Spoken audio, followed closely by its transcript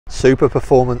Super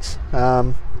performance.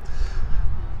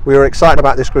 We were excited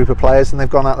about this group of players, and they've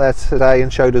gone out there today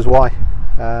and showed us why.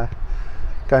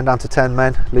 Going down to 10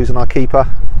 men, losing our keeper,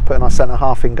 putting our centre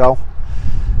half in goal,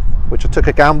 which I took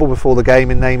a gamble before the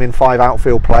game in naming 5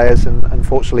 outfield players, and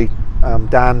unfortunately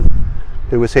Dan,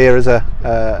 who was here as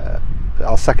our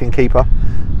second keeper,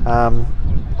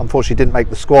 unfortunately didn't make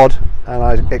the squad, and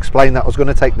I explained that I was going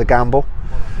to take the gamble,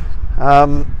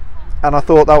 and I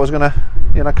thought that was going to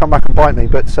come back and bite me,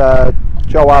 but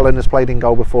Joe Allen has played in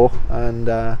goal before, and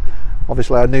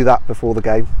obviously I knew that before the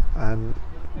game, and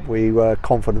we were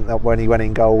confident that when he went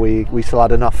in goal we still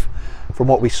had enough from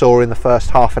what we saw in the first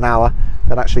half an hour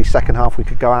that actually second half we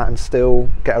could go out and still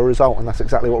get a result, and that's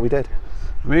exactly what we did.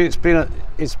 I mean,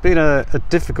 it's been a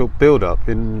difficult build-up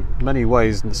in many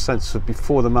ways, in the sense of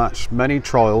before the match, many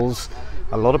trials,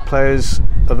 a lot of players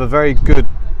of a very good,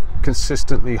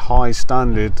 consistently high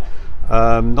standard.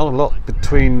 Not a lot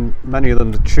between many of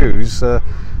them to choose. The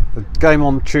game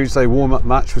on Tuesday, warm-up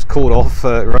match, was called off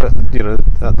at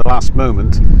the last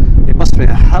moment. It must have been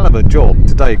a hell of a job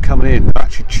today coming in to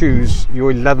actually choose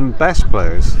your 11 best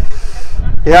players.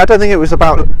 Yeah, I don't think it was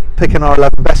about picking our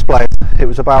 11 best players. It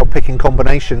was about picking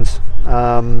combinations,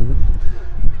 the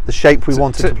shape we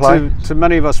wanted to play. To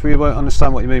many of us, we won't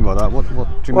understand what you mean by that. What do you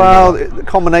mean? Well, the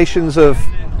combinations of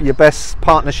your best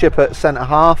partnership at centre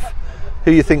half,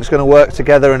 who you think is going to work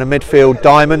together in a midfield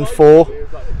diamond four,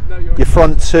 your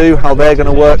front two, how they're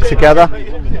going to work together.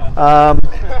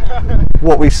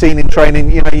 What we've seen in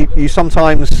training, you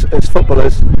sometimes as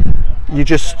footballers, you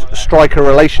just strike a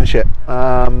relationship.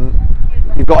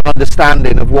 You've got an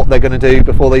understanding of what they're going to do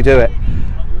before they do it.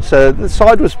 So the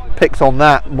side was picked on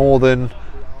that more than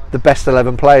the best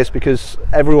 11 players, because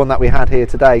everyone that we had here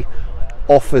today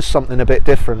offers something a bit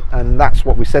different, and that's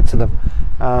what we said to them.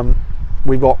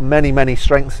 We've got many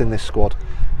strengths in this squad,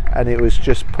 and it was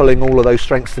just pulling all of those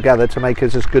strengths together to make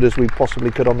us as good as we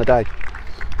possibly could on the day.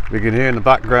 We can hear in the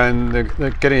background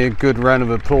they're getting a good round of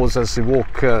applause as they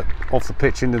walk off the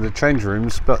pitch into the change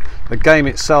rooms. But the game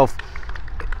itself,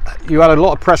 you had a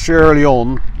lot of pressure early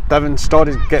on. Devon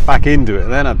started to get back into it,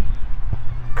 and then a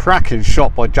cracking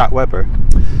shot by Jack Webber.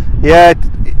 Yeah,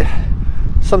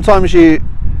 sometimes you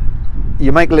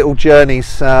make little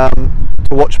journeys to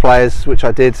watch players, which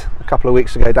I did a couple of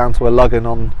weeks ago down to Luggan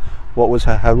on what was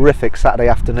a horrific Saturday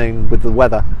afternoon with the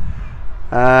weather,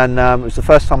 and it was the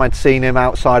first time I'd seen him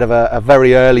outside of a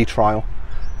very early trial,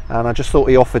 and I just thought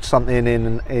he offered something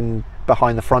in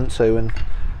behind the front two,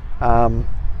 and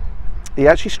he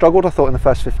actually struggled, I thought, in the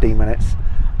first 15 minutes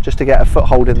just to get a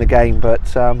foothold in the game,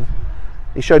 but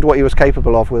he showed what he was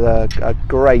capable of with a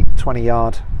great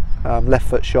 20-yard left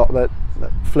foot shot that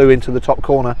flew into the top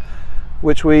corner,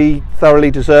 which we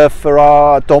thoroughly deserved for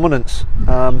our dominance,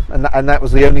 and that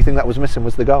was the only thing that was missing,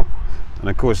 was the goal. And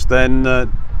of course then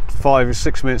 5 or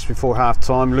 6 minutes before half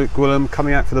time, Luke Gwilym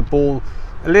coming out for the ball,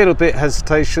 a little bit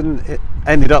hesitation. It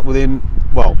ended up with him,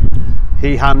 well,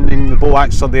 he handing the ball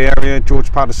outside the area,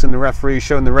 George Patterson, the referee,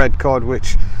 showing the red card,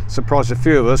 which surprised a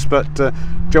few of us, but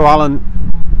Joe Allen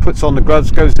puts on the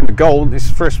gloves, goes into goal. His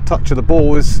first touch of the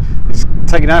ball is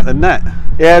taken out the net.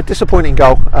 Yeah, disappointing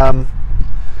goal.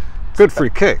 Good free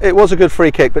kick. It was a good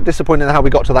free kick, but disappointing how we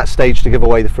got to that stage to give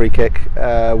away the free kick.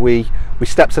 We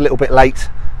stepped a little bit late,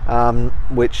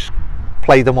 which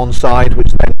played them onside,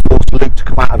 which then forced Luke to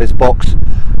come out of his box.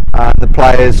 The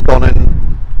player's gone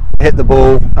and hit the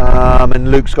ball,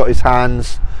 and Luke's got his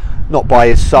hands not by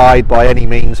his side by any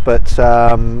means, but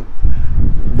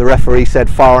the referee said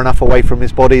far enough away from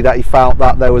his body that he felt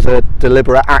that there was a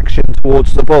deliberate action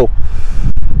towards the ball.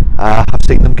 I've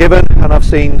seen them given, and I've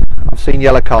seen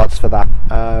yellow cards for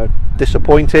that.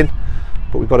 Disappointing,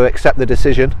 but we've got to accept the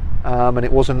decision, and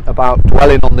it wasn't about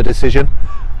dwelling on the decision,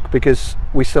 because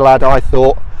we still had, I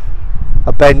thought,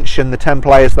 a bench, and the 10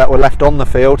 players that were left on the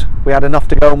field, we had enough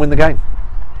to go and win the game.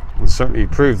 And certainly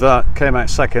proved that. Came out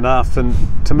second half, and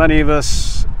to many of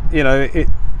us,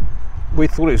 we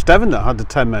thought it was Devon that had the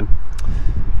 10 men.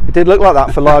 It did look like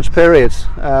that for large periods.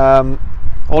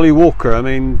 Ollie Walker, I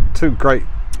mean, 2 great,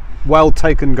 well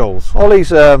taken goals.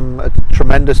 Ollie's a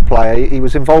tremendous player. He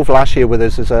was involved last year with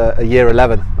us as a year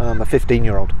 11, a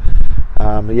 15-year-old,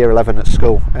 a year 11 at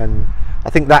school, and I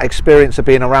think that experience of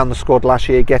being around the squad last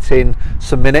year, getting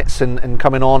some minutes and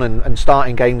coming on and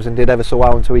starting games, and did ever so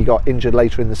well until he got injured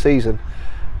later in the season.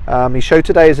 He showed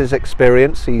today as his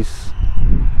experience. He's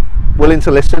willing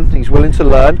to listen, he's willing to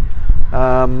learn,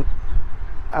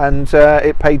 and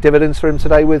it paid dividends for him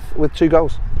today with 2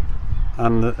 goals.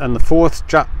 And the fourth,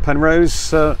 Josh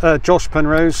Penrose,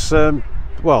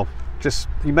 well, just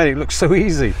he made it look so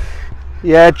easy.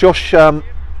 Yeah, Josh.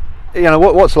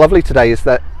 What's lovely today is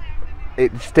that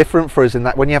it's different for us in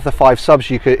that when you have the 5 subs,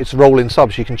 it's rolling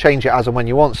subs. You can change it as and when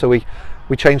you want. So we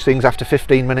changed things after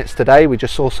 15 minutes today. We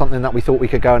just saw something that we thought we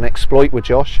could go and exploit with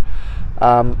Josh.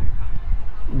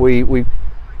 We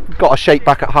got a shape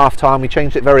back at half time. We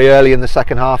changed it very early in the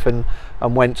second half and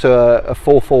went to a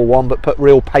 4-4-1, but put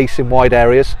real pace in wide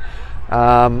areas,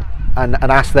 and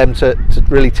asked them to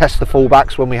really test the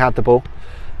fullbacks when we had the ball.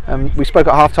 We spoke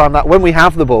at half time that when we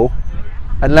have the ball,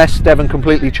 unless Devon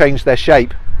completely changed their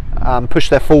shape, pushed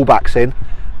their fullbacks in,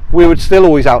 we would still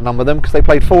always outnumber them because they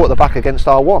played 4 at the back against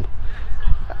our 1.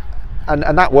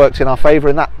 And that worked in our favour,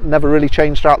 and that never really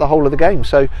changed throughout the whole of the game.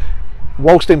 So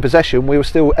whilst in possession, we were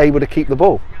still able to keep the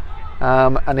ball.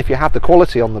 And if you have the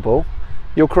quality on the ball,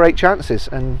 you'll create chances.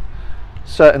 And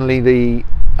certainly the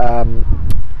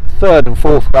 3rd and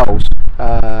 4th goals,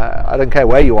 I don't care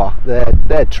where you are,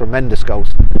 they're tremendous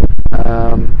goals.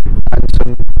 And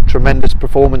some tremendous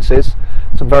performances,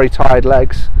 some very tired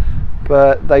legs,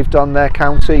 but they've done their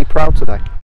county proud today.